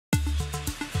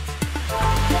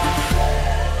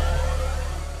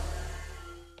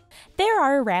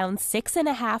are around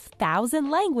 6,500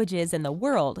 languages in the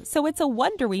world, so it's a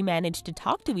wonder we manage to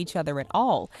talk to each other at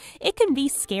all. It can be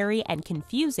scary and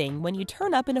confusing when you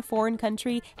turn up in a foreign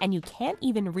country and you can't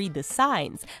even read the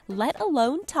signs, let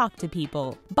alone talk to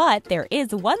people. But there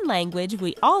is one language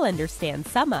we all understand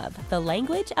some of, the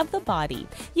language of the body.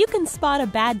 You can spot a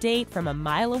bad date from a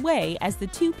mile away as the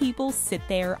two people sit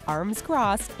there, arms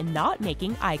crossed, and not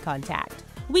making eye contact.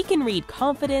 We can read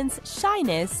confidence,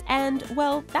 shyness, and,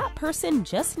 well, that person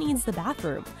just needs the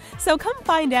bathroom. So come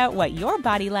find out what your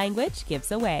body language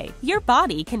gives away. Your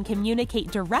body can communicate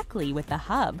directly with the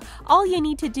hub. All you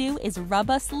need to do is rub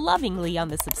us lovingly on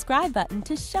the subscribe button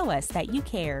to show us that you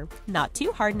care. Not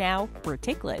too hard now, we're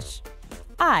ticklish.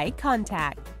 Eye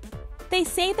contact. They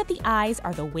say that the eyes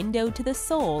are the window to the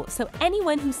soul, so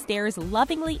anyone who stares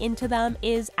lovingly into them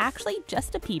is actually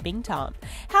just a peeping Tom.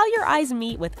 How your eyes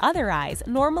meet with other eyes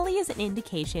normally is an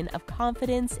indication of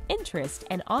confidence, interest,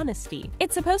 and honesty.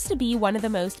 It's supposed to be one of the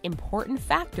most important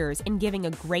factors in giving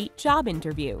a great job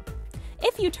interview.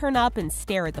 If you turn up and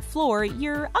stare at the floor,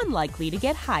 you're unlikely to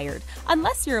get hired,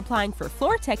 unless you're applying for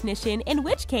floor technician, in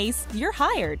which case you're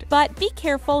hired. But be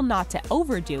careful not to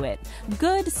overdo it.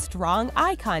 Good, strong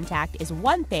eye contact is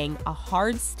one thing, a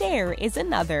hard stare is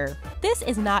another. This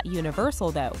is not universal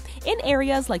though. In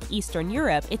areas like Eastern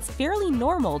Europe, it's fairly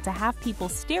normal to have people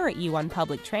stare at you on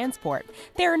public transport.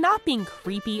 They're not being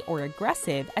creepy or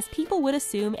aggressive as people would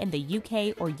assume in the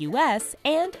UK or US,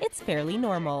 and it's fairly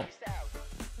normal.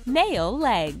 Nail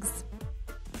legs.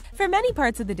 For many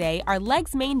parts of the day, our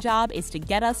legs' main job is to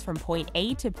get us from point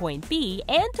A to point B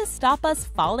and to stop us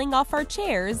falling off our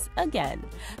chairs again.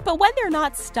 But when they're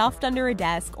not stuffed under a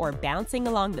desk or bouncing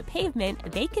along the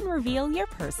pavement, they can reveal your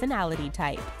personality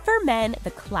type. For men,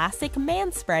 the classic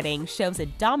manspreading shows a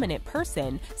dominant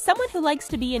person, someone who likes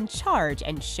to be in charge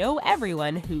and show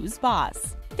everyone who's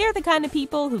boss. They're the kind of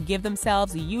people who give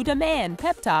themselves "you demand"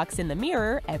 pep talks in the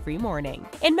mirror every morning.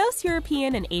 In most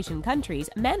European and Asian countries,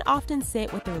 men often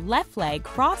sit with their left leg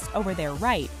crossed over their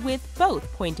right, with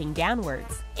both pointing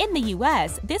downwards. In the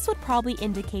US, this would probably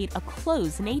indicate a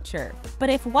closed nature. But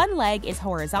if one leg is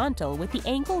horizontal with the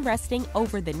ankle resting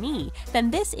over the knee, then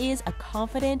this is a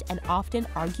confident and often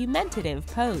argumentative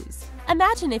pose.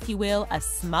 Imagine, if you will, a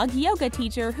smug yoga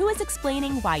teacher who is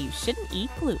explaining why you shouldn't eat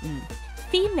gluten.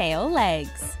 Female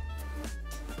legs.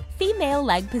 Female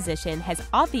leg position has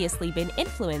obviously been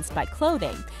influenced by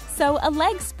clothing, so a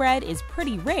leg spread is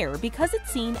pretty rare because it's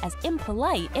seen as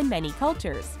impolite in many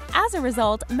cultures. As a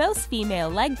result, most female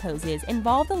leg poses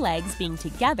involve the legs being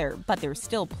together, but there's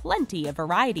still plenty of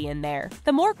variety in there.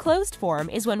 The more closed form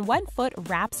is when one foot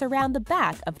wraps around the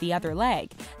back of the other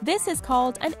leg. This is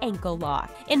called an ankle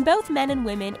lock. In both men and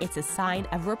women, it's a sign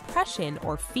of repression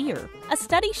or fear. A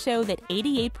study showed that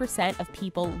 88% of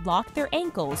people lock their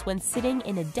ankles when sitting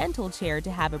in a dental chair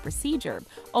to have a procedure.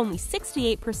 Only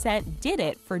 68% did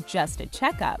it for just a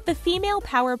checkup. The female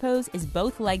power pose is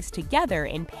both legs together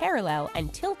in parallel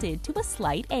and tilted to a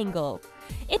slight angle.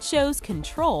 It shows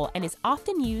control and is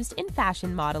often used in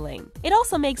fashion modeling. It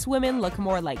also makes women look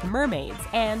more like mermaids,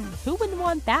 and who wouldn't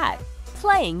want that?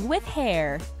 Playing with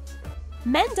hair.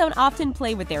 Men don't often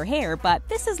play with their hair, but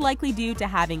this is likely due to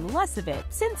having less of it,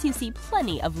 since you see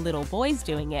plenty of little boys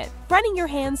doing it. Running your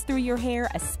hands through your hair,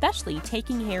 especially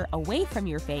taking hair away from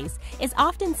your face, is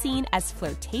often seen as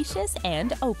flirtatious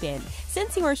and open,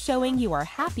 since you are showing you are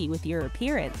happy with your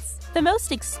appearance. The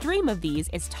most extreme of these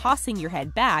is tossing your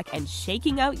head back and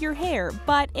shaking out your hair,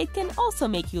 but it can also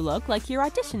make you look like you're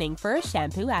auditioning for a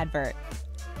shampoo advert.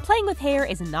 Playing with hair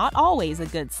is not always a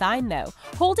good sign though.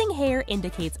 Holding hair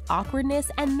indicates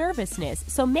awkwardness and nervousness,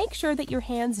 so make sure that your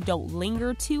hands don't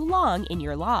linger too long in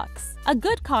your locks. A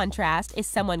good contrast is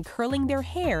someone curling their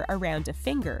hair around a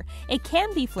finger. It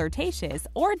can be flirtatious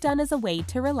or done as a way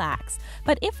to relax,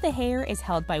 but if the hair is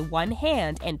held by one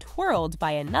hand and twirled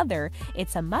by another,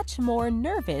 it's a much more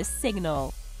nervous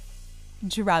signal.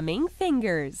 Drumming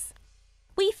fingers.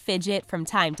 We fidget from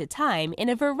time to time in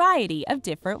a variety of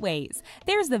different ways.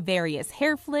 There's the various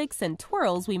hair flicks and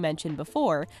twirls we mentioned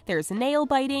before. There's nail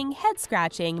biting, head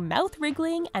scratching, mouth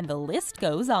wriggling, and the list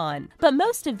goes on. But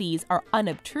most of these are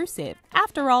unobtrusive.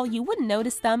 After all, you wouldn't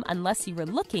notice them unless you were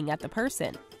looking at the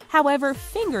person. However,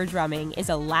 finger drumming is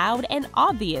a loud and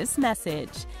obvious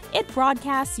message. It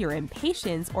broadcasts your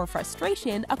impatience or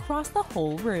frustration across the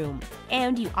whole room,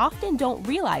 and you often don't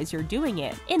realize you're doing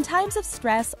it. In times of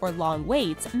stress or long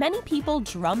waits, many people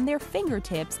drum their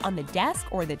fingertips on the desk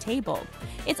or the table.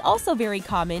 It's also very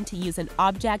common to use an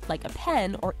object like a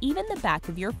pen or even the back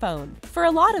of your phone. For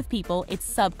a lot of people, it's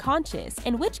subconscious,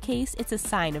 in which case it's a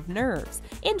sign of nerves.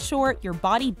 In short, your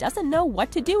body doesn't know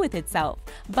what to do with itself,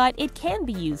 but it can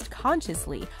be used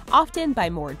consciously, often by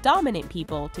more dominant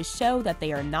people, to show that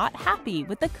they are not happy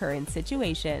with the current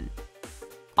situation.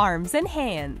 Arms and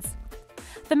hands.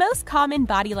 The most common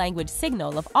body language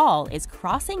signal of all is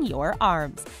crossing your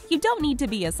arms. You don't need to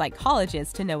be a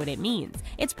psychologist to know what it means.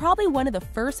 It's probably one of the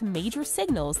first major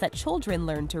signals that children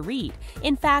learn to read.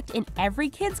 In fact, in every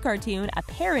kid's cartoon, a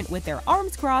parent with their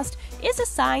arms crossed is a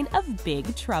sign of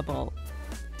big trouble.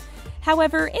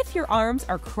 However, if your arms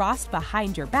are crossed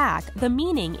behind your back, the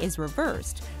meaning is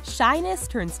reversed. Shyness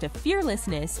turns to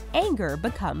fearlessness, anger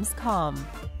becomes calm.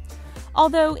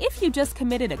 Although, if you just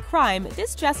committed a crime,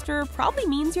 this gesture probably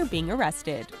means you're being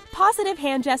arrested. Positive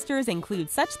hand gestures include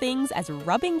such things as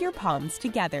rubbing your palms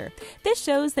together. This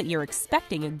shows that you're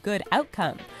expecting a good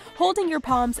outcome. Holding your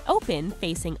palms open,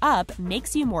 facing up,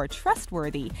 makes you more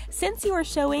trustworthy, since you are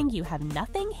showing you have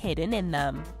nothing hidden in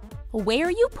them.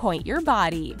 Where you point your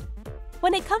body.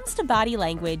 When it comes to body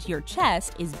language, your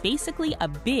chest is basically a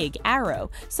big arrow,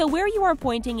 so where you are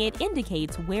pointing it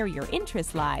indicates where your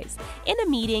interest lies. In a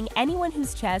meeting, anyone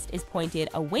whose chest is pointed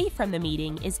away from the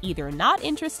meeting is either not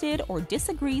interested or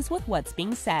disagrees with what's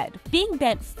being said. Being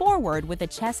bent forward with the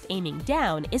chest aiming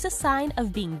down is a sign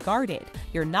of being guarded.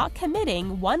 You're not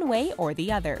committing one way or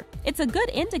the other. It's a good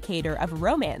indicator of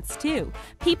romance, too.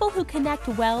 People who connect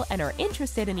well and are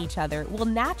interested in each other will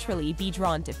naturally be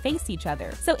drawn to face each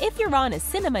other. So if you're on a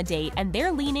cinema date and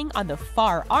they're leaning on the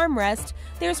far armrest,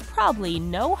 there's probably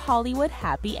no Hollywood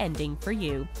happy ending for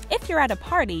you. If you're at a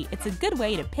party, it's a good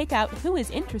way to pick out who is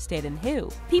interested in who.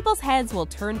 People's heads will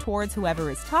turn towards whoever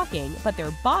is talking, but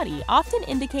their body often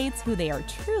indicates who they are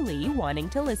truly wanting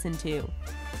to listen to.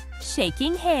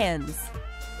 Shaking hands.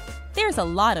 There's a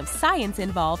lot of science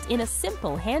involved in a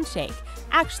simple handshake.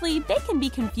 Actually, they can be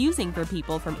confusing for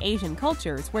people from Asian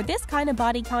cultures where this kind of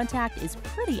body contact is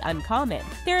pretty uncommon.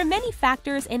 There are many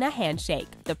factors in a handshake: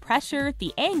 the pressure,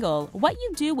 the angle, what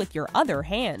you do with your other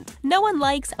hand. No one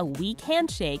likes a weak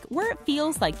handshake where it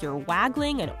feels like you're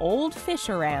waggling an old fish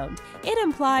around. It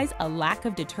implies a lack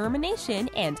of determination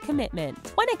and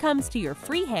commitment. When it comes to your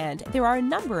free hand, there are a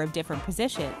number of different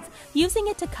positions. Using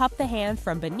it to cup the hand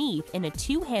from beneath in a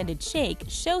two-handed shake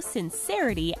shows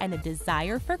sincerity and a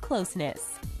desire for closeness.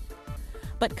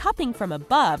 But cupping from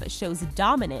above shows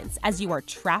dominance as you are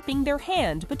trapping their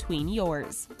hand between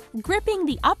yours. Gripping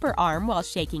the upper arm while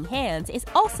shaking hands is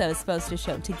also supposed to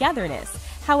show togetherness.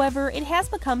 However, it has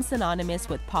become synonymous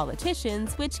with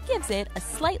politicians, which gives it a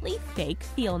slightly fake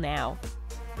feel now.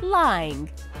 Lying.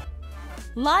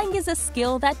 Lying is a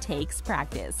skill that takes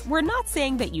practice. We're not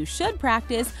saying that you should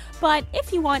practice, but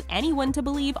if you want anyone to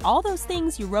believe all those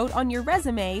things you wrote on your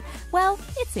resume, well,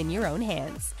 it's in your own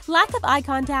hands. Lack of eye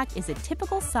contact is a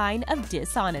typical sign of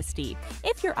dishonesty.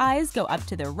 If your eyes go up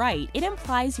to the right, it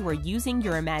implies you are using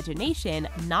your imagination,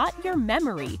 not your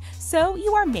memory, so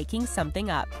you are making something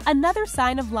up. Another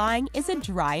sign of lying is a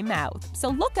dry mouth, so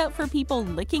look out for people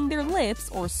licking their lips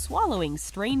or swallowing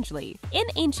strangely. In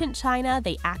ancient China,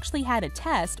 they actually had a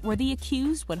test where the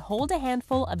accused would hold a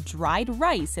handful of dried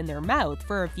rice in their mouth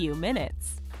for a few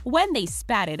minutes. When they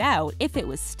spat it out, if it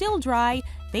was still dry,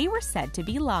 they were said to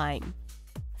be lying.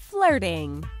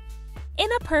 Flirting. In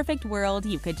a perfect world,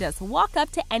 you could just walk up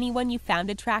to anyone you found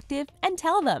attractive and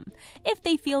tell them. If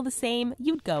they feel the same,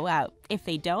 you'd go out. If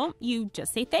they don't, you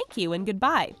just say thank you and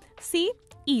goodbye. See?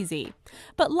 Easy.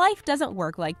 But life doesn't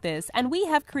work like this, and we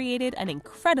have created an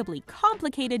incredibly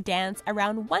complicated dance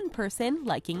around one person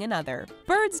liking another.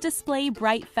 Birds display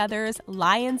bright feathers,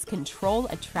 lions control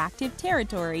attractive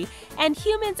territory, and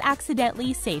humans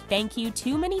accidentally say thank you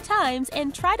too many times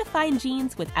and try to find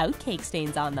jeans without cake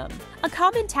stains on them. A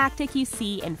common tactic you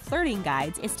see in flirting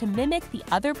guides is to mimic the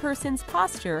other person's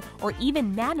posture or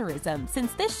even mannerism,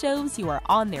 since this shows you are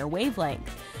on their wavelength.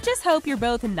 Just hope you're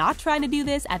both not trying to do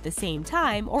this at the same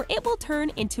time, or it will turn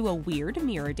into a weird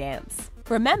mirror dance.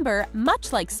 Remember,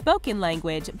 much like spoken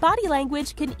language, body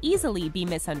language can easily be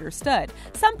misunderstood.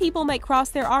 Some people might cross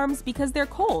their arms because they're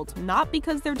cold, not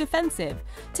because they're defensive.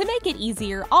 To make it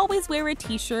easier, always wear a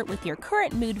t-shirt with your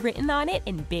current mood written on it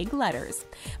in big letters.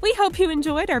 We hope you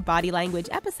enjoyed our body language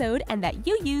episode and that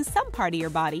you use some part of your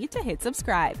body to hit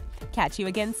subscribe. Catch you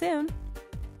again soon.